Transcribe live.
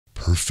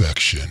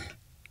perfection,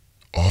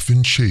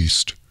 often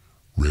chased,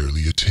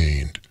 rarely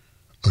attained,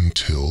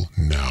 until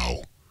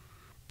now.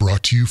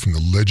 Brought to you from the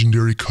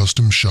legendary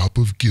custom shop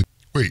of Gibson.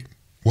 Wait,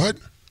 what?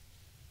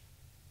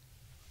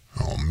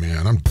 Oh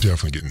man, I'm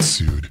definitely getting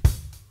sued.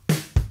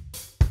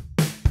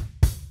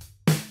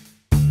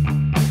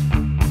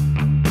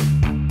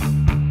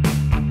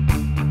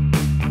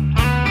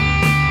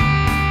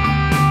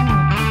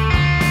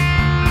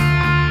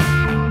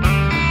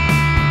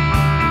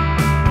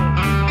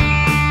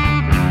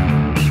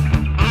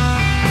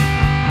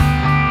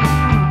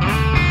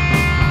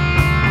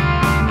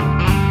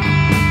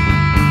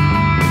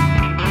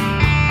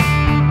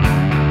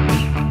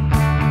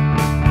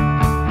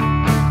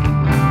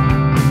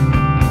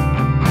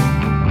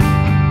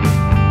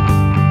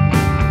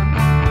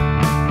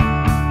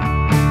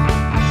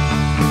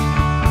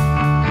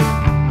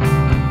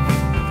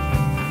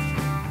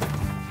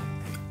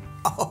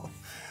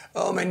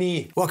 Oh, my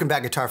knee. Welcome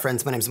back, guitar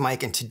friends. My name's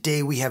Mike, and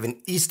today we have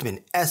an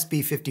Eastman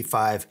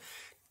SB55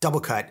 double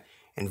cut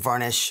in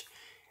varnish,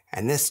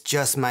 and this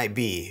just might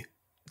be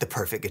the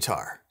perfect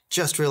guitar.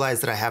 Just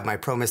realized that I have my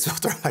Pro Mist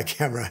filter on my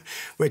camera,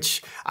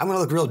 which I'm gonna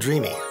look real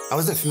dreamy. I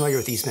wasn't familiar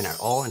with Eastman at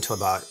all until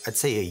about, I'd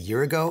say, a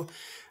year ago.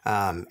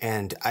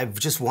 And I've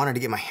just wanted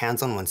to get my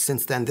hands on one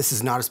since then. This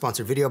is not a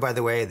sponsored video, by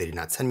the way. They did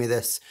not send me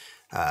this.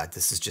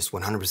 This is just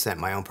 100%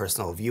 my own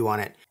personal view on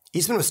it.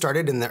 Eastman was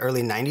started in the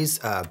early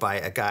 90s by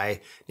a guy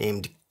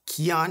named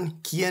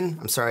Kian.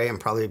 I'm sorry, I'm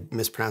probably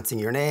mispronouncing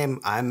your name.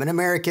 I'm an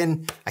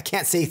American. I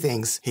can't say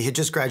things. He had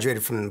just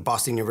graduated from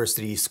Boston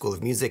University School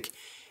of Music,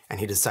 and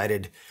he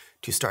decided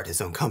to start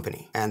his own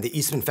company. And the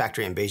Eastman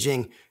factory in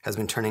Beijing has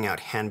been turning out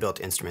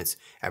hand-built instruments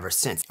ever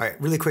since. All right,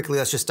 really quickly,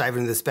 let's just dive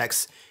into the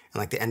specs. And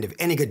like the end of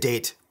any good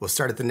date, we'll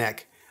start at the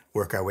neck,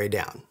 work our way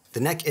down. The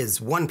neck is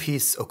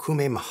one-piece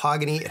Okume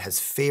mahogany. It has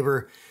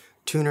Faber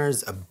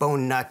tuners, a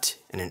bone nut,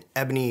 and an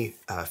ebony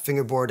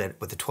fingerboard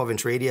with a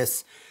 12-inch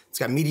radius. It's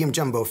got medium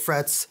jumbo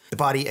frets. The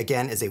body,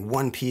 again, is a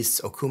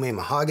one-piece Okume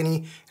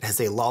mahogany. It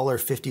has a Lawler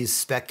 50s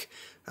spec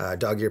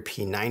dog ear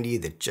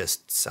P90 that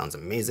just sounds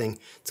amazing.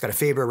 It's got a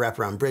Faber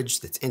wraparound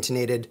bridge that's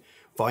intonated,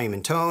 volume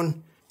and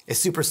tone. A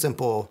super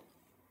simple,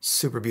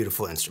 super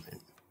beautiful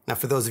instrument. Now,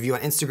 for those of you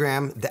on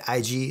Instagram, the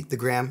IG, the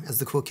gram, as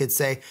the cool kids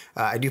say,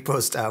 I do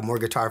post more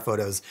guitar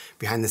photos,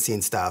 behind the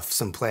scenes stuff,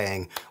 some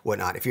playing,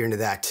 whatnot. If you're into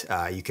that,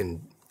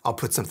 I'll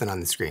put something on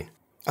the screen.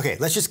 Okay,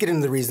 let's just get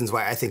into the reasons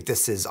why I think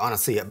this is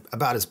honestly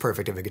about as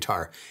perfect of a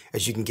guitar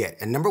as you can get.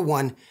 And number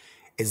one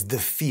is the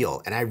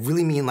feel. And I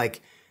really mean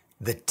like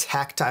the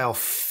tactile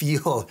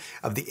feel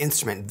of the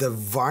instrument. The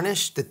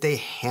varnish that they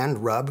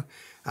hand rub,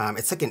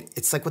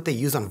 it's like what they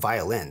use on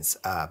violins,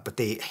 but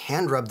they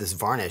hand rub this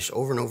varnish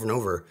over and over and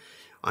over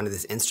onto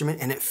this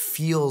instrument, and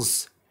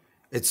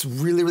it's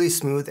really, really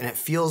smooth, and it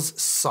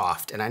feels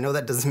soft. And I know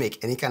that doesn't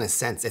make any kind of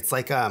sense. It's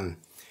like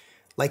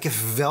if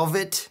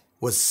velvet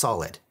was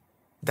solid.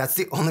 That's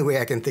the only way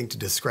I can think to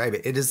describe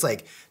it. It is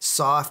like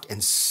soft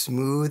and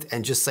smooth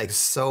and just like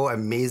so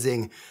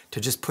amazing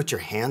to just put your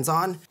hands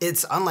on.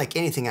 It's unlike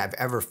anything I've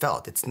ever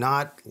felt. It's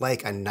not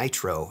like a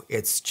nitro.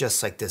 It's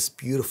just like this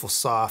beautiful,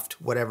 soft,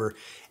 whatever.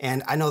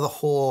 And I know the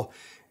whole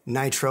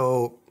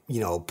nitro,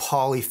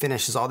 poly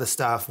finishes, all this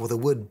stuff, where the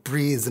wood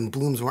breathes and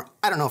blooms more.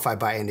 I don't know if I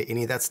buy into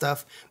any of that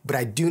stuff, but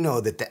I do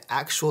know that the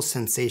actual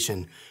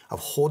sensation of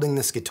holding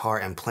this guitar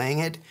and playing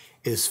it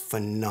is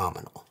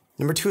phenomenal.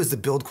 Number two is the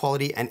build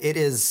quality, and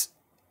it's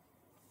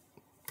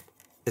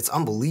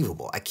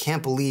unbelievable. I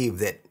can't believe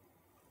that,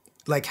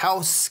 like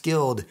how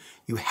skilled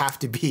you have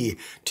to be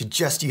to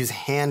just use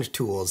hand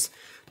tools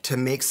to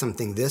make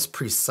something this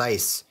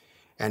precise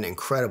and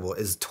incredible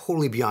is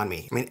totally beyond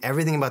me. I mean,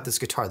 everything about this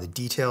guitar, the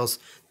details,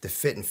 the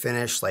fit and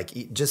finish,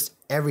 like just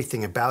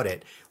everything about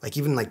it, like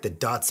even like the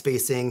dot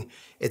spacing,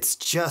 it's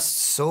just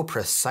so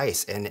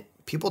precise, and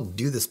people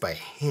do this by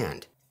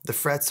hand. The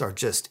frets are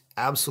just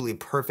absolutely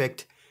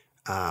perfect.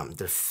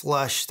 They're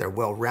flush, they're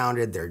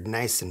well-rounded, they're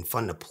nice and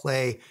fun to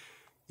play.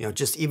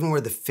 Just even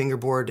where the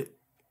fingerboard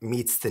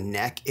meets the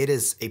neck,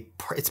 it's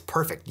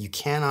perfect. You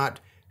cannot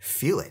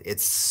feel it.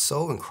 It's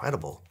so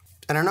incredible.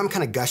 And I know I'm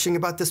kind of gushing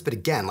about this, but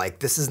again, like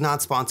this is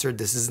not sponsored,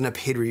 this isn't a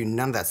paid review,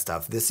 none of that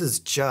stuff. This is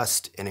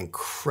just an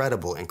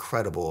incredible,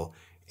 incredible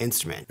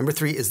instrument. Number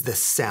three is the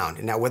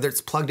sound. Now, whether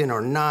it's plugged in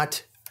or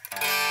not,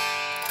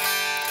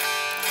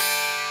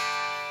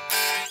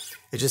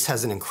 it just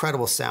has an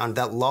incredible sound.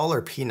 That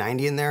Lawler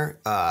P90 in there,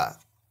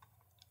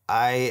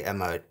 I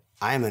am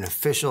an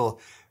official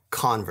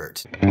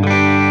convert.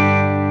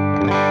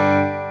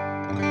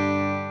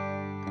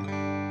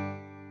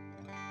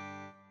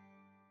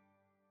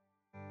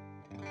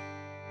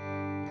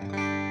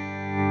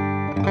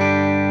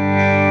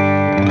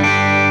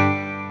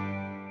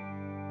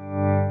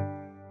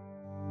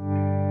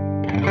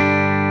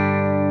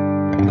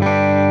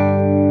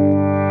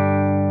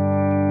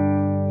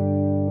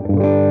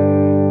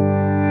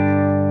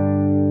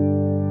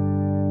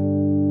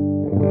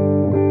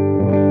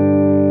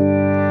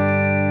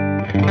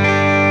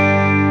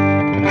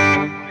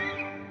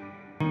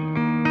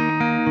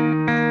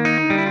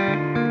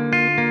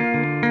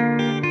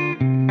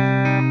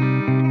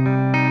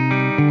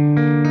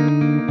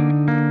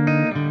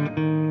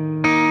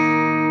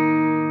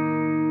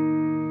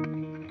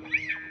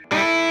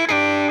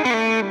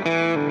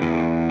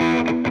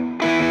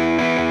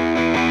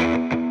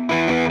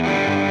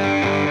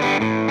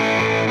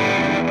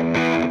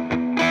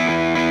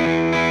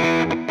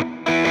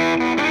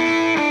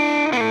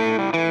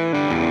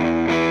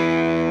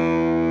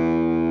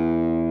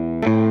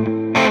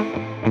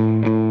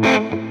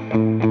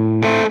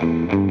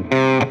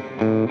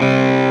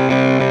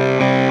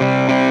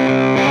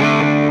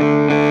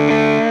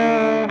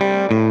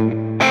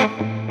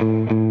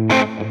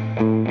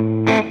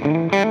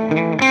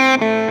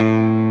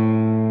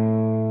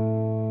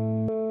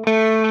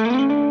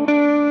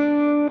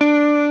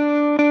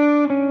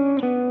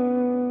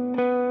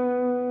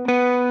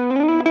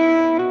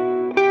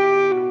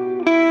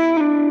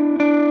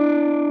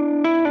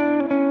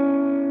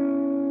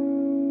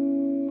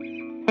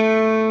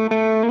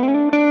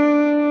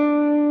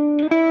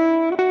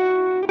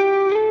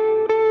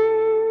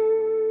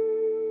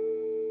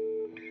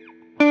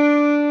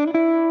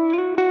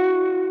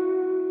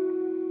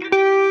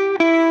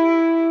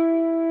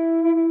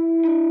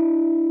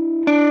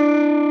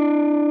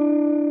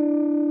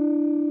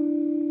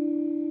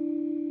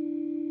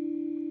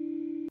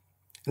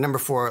 And number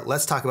 4,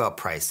 let's talk about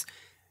price,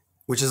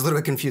 which is a little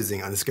bit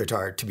confusing on this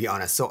guitar, to be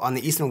honest. So on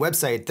the Eastman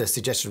website, the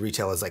suggested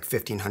retail is like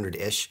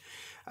 $1,500-ish.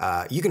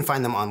 You can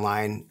find them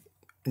online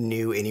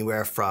new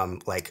anywhere from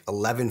like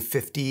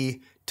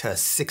 $1,150 to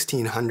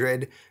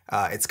 $1,600.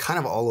 It's kind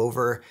of all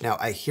over. Now,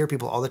 I hear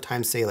people all the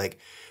time say like,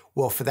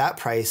 well, for that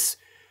price,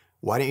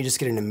 why don't you just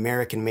get an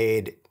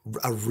American-made,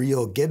 a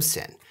real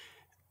Gibson?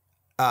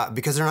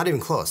 Because they're not even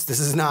close. This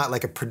is not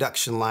like a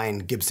production line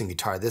Gibson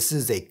guitar. This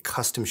is a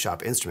custom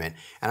shop instrument.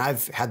 And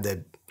I've had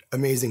the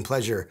amazing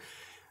pleasure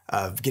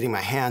of getting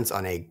my hands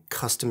on a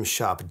custom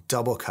shop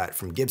double cut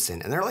from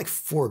Gibson. And they're like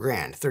 $4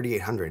 grand,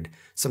 $3,800,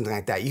 something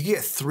like that. You can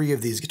get 3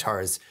 of these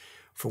guitars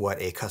for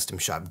what a custom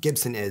shop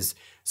Gibson is.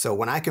 So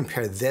when I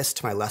compare this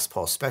to my Les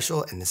Paul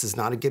Special, and this is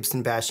not a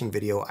Gibson bashing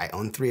video, I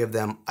own 3 of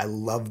them. I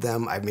love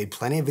them. I've made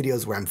plenty of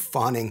videos where I'm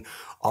fawning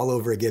all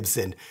over a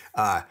Gibson.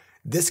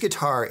 This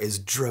guitar is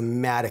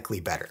dramatically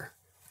better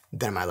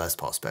than my Les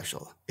Paul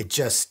Special. It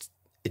just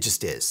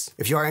is.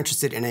 If you are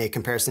interested in a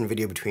comparison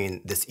video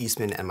between this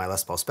Eastman and my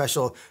Les Paul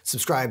Special,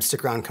 subscribe,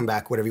 stick around, come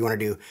back, whatever you want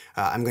to do.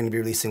 I'm going to be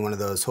releasing one of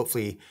those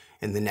hopefully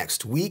in the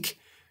next week.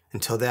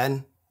 Until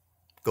then,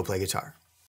 go play guitar.